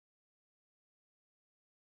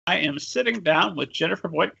I am sitting down with Jennifer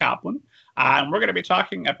Voigt Kaplan, and we're going to be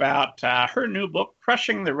talking about her new book,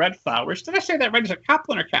 Crushing the Red Flowers. Did I say that right? Is it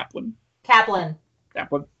Kaplan or Kaplan? Kaplan.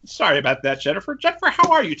 Kaplan. Sorry about that, Jennifer. Jennifer,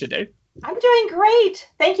 how are you today? I'm doing great.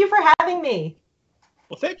 Thank you for having me.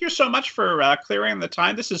 Well, thank you so much for clearing the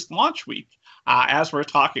time. This is launch week as we're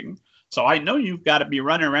talking, so I know you've got to be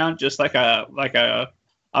running around just like a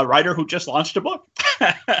writer who just launched a book.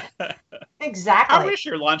 Exactly. How is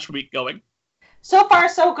your launch week going? So far,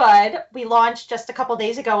 so good. We launched just a couple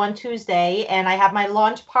days ago on Tuesday, and I have my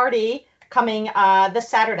launch party coming this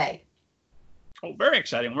Saturday. Oh, very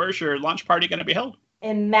exciting. Where's your launch party going to be held?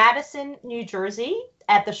 In Madison, New Jersey,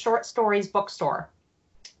 at the Short Stories bookstore,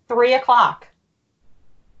 3:00.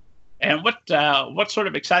 And what sort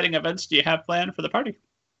of exciting events do you have planned for the party?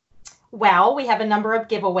 Well, we have a number of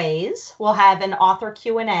giveaways. We'll have an author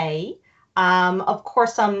Q&A, of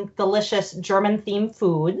course, some delicious German-themed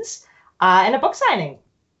foods, and a book signing.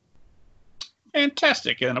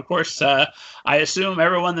 Fantastic. And of course, I assume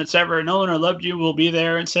everyone that's ever known or loved you will be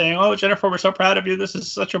there and saying, "Oh, Jennifer, we're so proud of you. This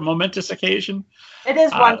is such a momentous occasion." It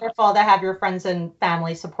is wonderful to have your friends and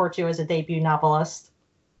family support you as a debut novelist.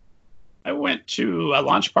 I went to a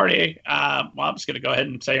launch party. I'm just going to go ahead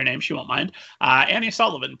and say her name. She won't mind. Annie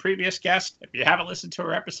Sullivan, previous guest. If you haven't listened to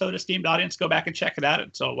her episode, esteemed audience, go back and check it out.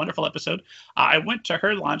 It's a wonderful episode. I went to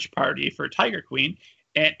her launch party for Tiger Queen,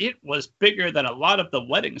 and it was bigger than a lot of the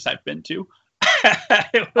weddings I've been to.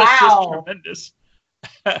 It was just tremendous.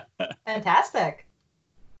 Fantastic.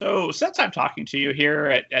 So since I'm talking to you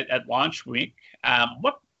here at Launch Week,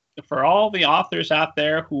 what for all the authors out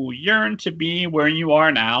there who yearn to be where you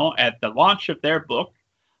are now at the launch of their book,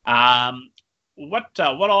 what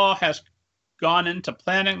all has gone into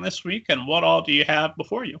planning this week, and what all do you have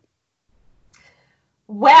before you?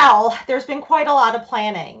 Well, there's been quite a lot of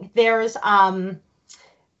planning. There's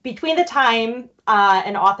between the time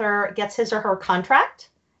an author gets his or her contract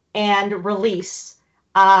and release,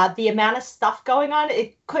 the amount of stuff going on,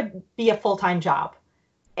 it could be a full-time job.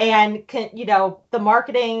 And, the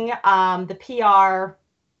marketing, the PR,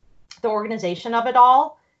 the organization of it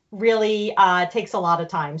all really takes a lot of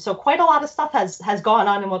time. So quite a lot of stuff has gone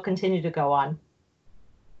on and will continue to go on.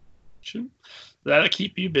 Sure. That'll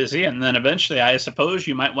keep you busy. And then eventually, I suppose,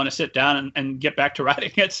 you might want to sit down and get back to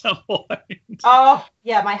writing at some point. Oh,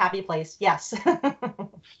 yeah, my happy place. Yes.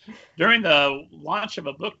 During the launch of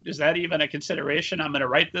a book, is that even a consideration? I'm going to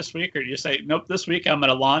write this week, or do you say, nope, this week I'm going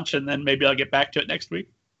to launch and then maybe I'll get back to it next week?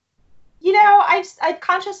 I've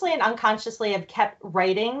consciously and unconsciously have kept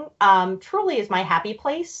writing. Truly is my happy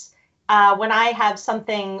place. When I have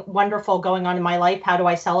something wonderful going on in my life, how do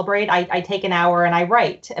I celebrate? I take an hour and I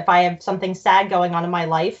write. If I have something sad going on in my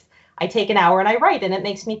life, I take an hour and I write, and it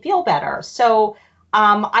makes me feel better. So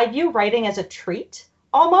I view writing as a treat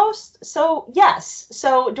almost. So yes.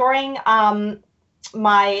 So during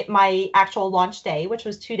my actual launch day, which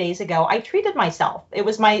was 2 days ago, I treated myself. It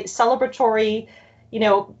was my celebratory,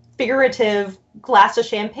 figurative glass of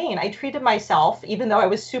champagne. I treated myself, even though I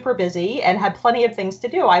was super busy and had plenty of things to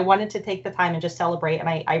do. I wanted to take the time and just celebrate, and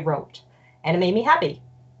I wrote, and it made me happy.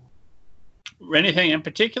 Anything in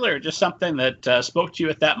particular, or just something that spoke to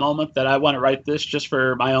you at that moment that I want to write this just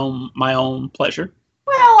for my own pleasure?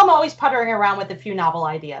 Well, I'm always puttering around with a few novel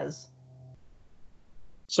ideas.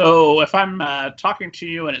 So if I'm talking to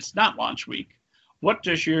you and it's not launch week, what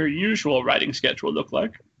does your usual writing schedule look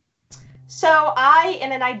like? So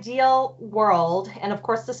in an ideal world, and of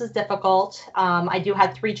course this is difficult, I do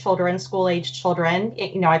have 3 children, school-aged children.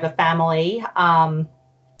 I have a family. I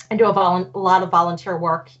do a lot of volunteer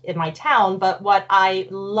work in my town, but what I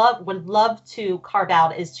would love to carve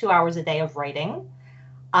out is 2 hours a day of writing.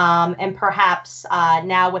 And perhaps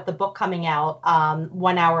now with the book coming out,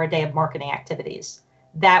 1 hour a day of marketing activities.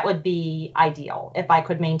 That would be ideal if I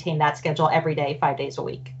could maintain that schedule every day, 5 days a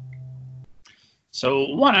week. So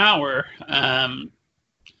 1 hour, I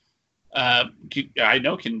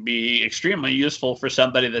know can be extremely useful for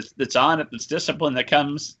somebody that's on it, that's disciplined, that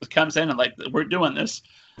comes in and like, we're doing this.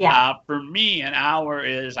 Yeah. For me, an hour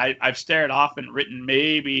is I've stared off and written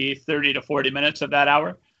maybe 30 to 40 minutes of that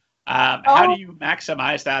hour. How do you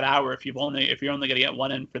maximize that hour if you're only going to get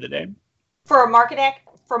one in for the day? For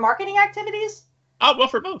marketing activities? Oh, well,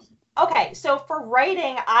 for both. Okay, so for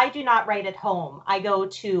writing, I do not write at home. I go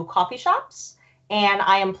to coffee shops. And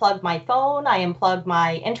I unplug my phone, I unplug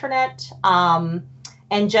my internet,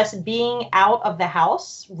 and just being out of the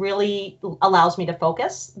house really allows me to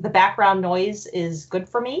focus. The background noise is good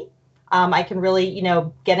for me. I can really,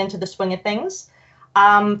 get into the swing of things.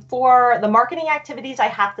 For the marketing activities, I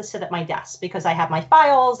have to sit at my desk because I have my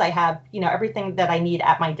files, I have, everything that I need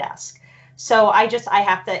at my desk. So I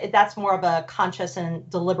have to, that's more of a conscious and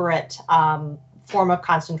deliberate form of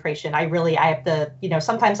concentration. I have to,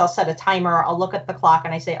 sometimes I'll set a timer, I'll look at the clock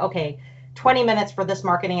and I say, okay, 20 minutes for this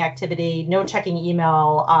marketing activity, no checking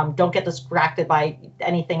email, don't get distracted by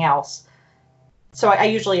anything else. So I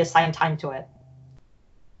usually assign time to it.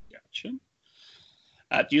 Gotcha.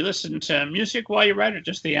 Do you listen to music while you write, or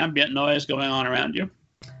just the ambient noise going on around you?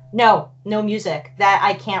 No music. That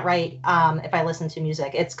I can't write if I listen to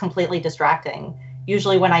music. It's completely distracting.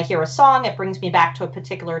 Usually when I hear a song, it brings me back to a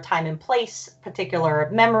particular time and place, particular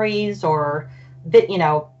memories or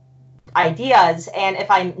ideas. And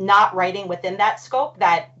if I'm not writing within that scope,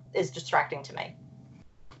 that is distracting to me.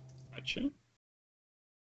 Gotcha.